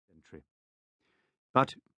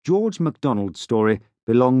But George MacDonald's story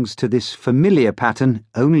belongs to this familiar pattern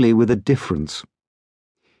only with a difference.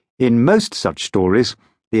 In most such stories,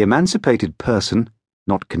 the emancipated person,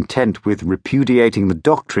 not content with repudiating the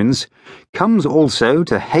doctrines, comes also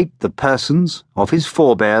to hate the persons of his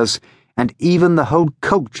forebears and even the whole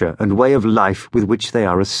culture and way of life with which they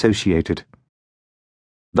are associated.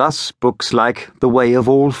 Thus books like The Way of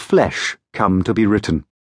All Flesh come to be written.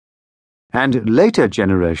 And later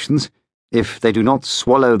generations, if they do not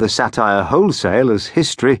swallow the satire wholesale as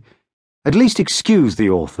history, at least excuse the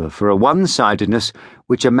author for a one-sidedness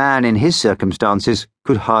which a man in his circumstances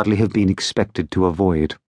could hardly have been expected to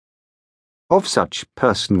avoid. Of such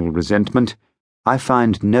personal resentment, I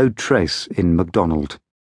find no trace in MacDonald.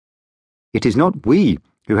 It is not we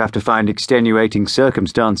who have to find extenuating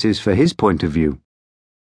circumstances for his point of view.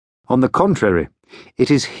 On the contrary, it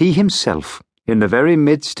is he himself, in the very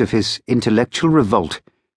midst of his intellectual revolt,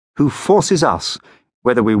 who forces us,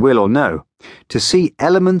 whether we will or no, to see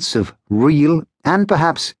elements of real and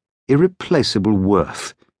perhaps irreplaceable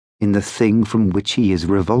worth in the thing from which he is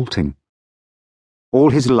revolting. All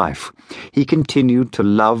his life, he continued to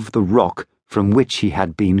love the rock from which he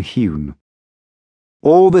had been hewn.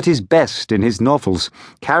 All that is best in his novels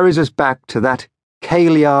carries us back to that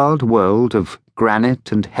Kailyard world of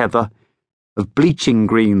granite and heather, of bleaching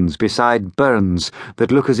greens beside burns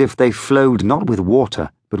that look as if they flowed not with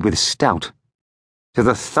water but with stout, to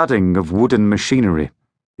the thudding of wooden machinery,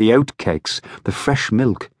 the oatcakes, the fresh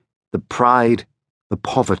milk, the pride, the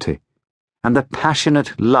poverty, and the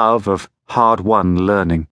passionate love of hard-won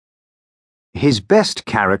learning. His best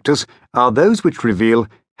characters are those which reveal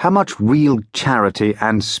how much real charity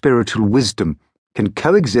and spiritual wisdom can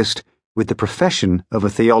coexist with the profession of a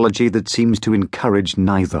theology that seems to encourage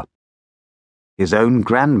neither. His own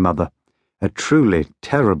grandmother, a truly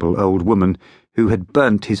terrible old woman who had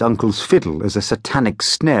burnt his uncle's fiddle as a satanic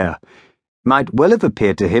snare, might well have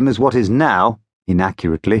appeared to him as what is now,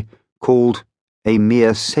 inaccurately, called a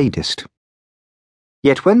mere sadist.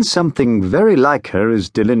 Yet when something very like her is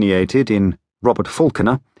delineated in Robert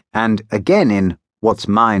Falconer, and again in What's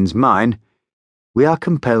Mine's Mine, we are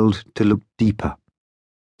compelled to look deeper,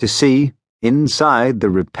 to see, inside the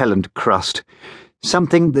repellent crust,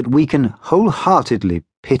 something that we can wholeheartedly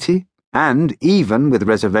pity and, even with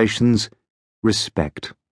reservations,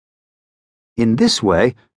 respect. In this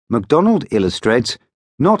way, MacDonald illustrates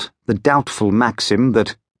not the doubtful maxim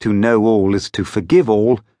that to know all is to forgive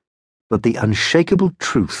all, but the unshakable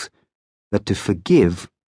truth that to forgive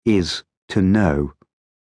is to know.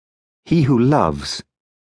 He who loves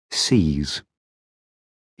sees.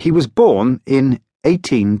 He was born in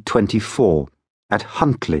 1824 at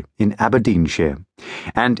Huntly in Aberdeenshire,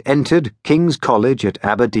 and entered King's College at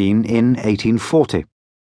Aberdeen in 1840.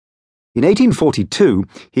 In 1842,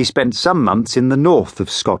 he spent some months in the north of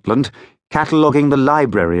Scotland, cataloguing the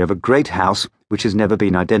library of a great house which has never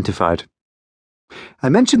been identified. I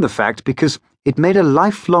mention the fact because it made a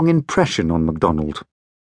lifelong impression on MacDonald.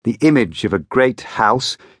 The image of a great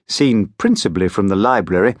house, seen principally from the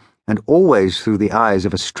library and always through the eyes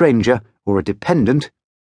of a stranger or a dependent,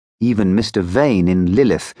 even Mr. Vane in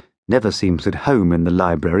Lilith never seems at home in the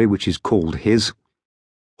library which is called his,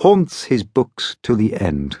 haunts his books to the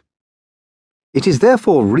end. It is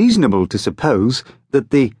therefore reasonable to suppose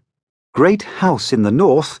that the great house in the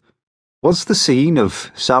north was the scene of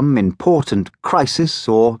some important crisis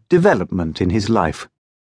or development in his life.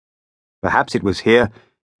 Perhaps it was here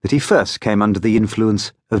that he first came under the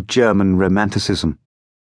influence of German Romanticism.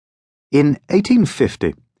 In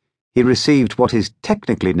 1850, he received what is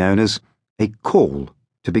technically known as a call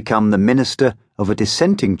to become the minister of a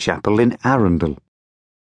dissenting chapel in Arundel.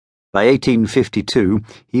 By 1852,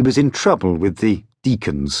 he was in trouble with the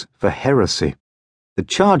deacons for heresy, the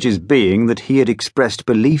charges being that he had expressed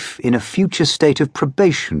belief in a future state of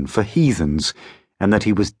probation for heathens, and that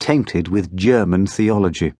he was tainted with German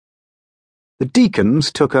theology. The deacons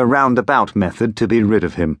took a roundabout method to be rid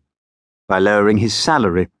of him, by lowering his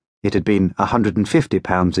salary. It had been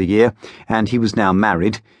 £150 a year, and he was now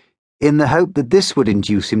married, in the hope that this would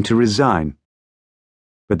induce him to resign.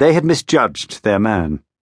 But they had misjudged their man.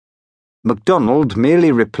 MacDonald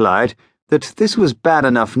merely replied that this was bad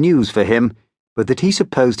enough news for him, but that he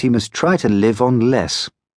supposed he must try to live on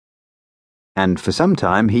less. And for some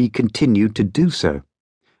time he continued to do so,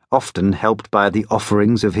 often helped by the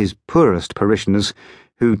offerings of his poorest parishioners,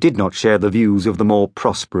 who did not share the views of the more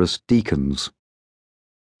prosperous deacons.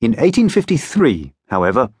 In 1853,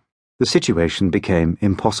 however, the situation became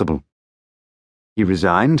impossible. He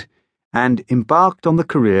resigned and embarked on the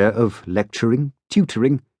career of lecturing,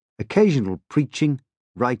 tutoring, occasional preaching,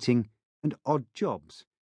 writing, and odd jobs.